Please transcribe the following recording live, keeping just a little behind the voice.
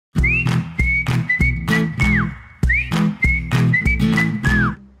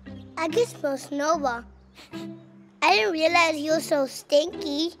I can smell Snowball. I didn't realize you were so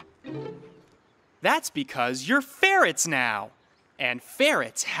stinky. That's because you're ferrets now. And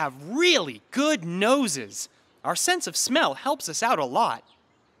ferrets have really good noses. Our sense of smell helps us out a lot.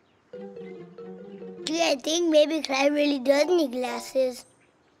 Gee, I think maybe Clyde really does need glasses.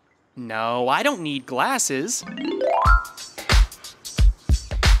 No, I don't need glasses.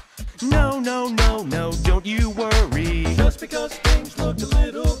 No, no, no, no, don't you worry. Just because things look a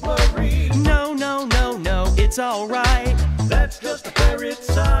little blurry. No, no, no, no, it's all right. That's just a ferret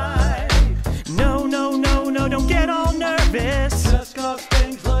side. No, no, no, no, don't get all nervous. Just cause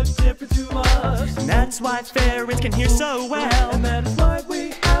things look different to us. And that's why ferrets can hear so well. And that is why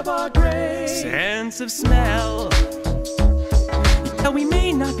we have our great sense of smell. Now we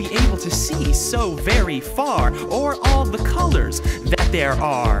may not be able to see so very far, or all the colors that there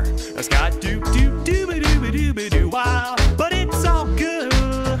are. Scott doo doo doo ba doo ba doo ba doo wow, but it's all good.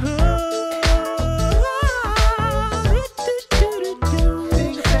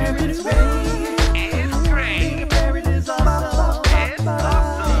 Being a ferret is great. It's great. Being a ferret is awesome. It's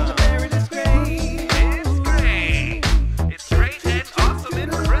awesome. Being a ferret is great. It's great. It's great. It's awesome. Being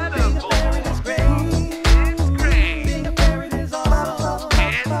a Incredible. ferret is great. It's great. Being a ferret is awesome.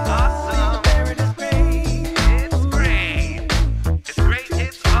 It's awesome. Being a ferret is great. It's great. It's great.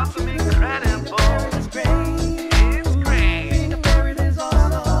 It's awesome. Incredible. It's great. It's great. Being a ferret is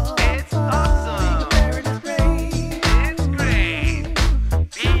awesome. It's awesome. Ferret is great. It's great.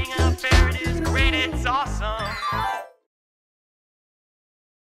 Being a ferret is great. It's awesome.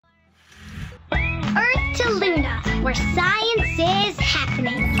 Earth to Luna, where science is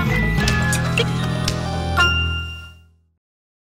happening.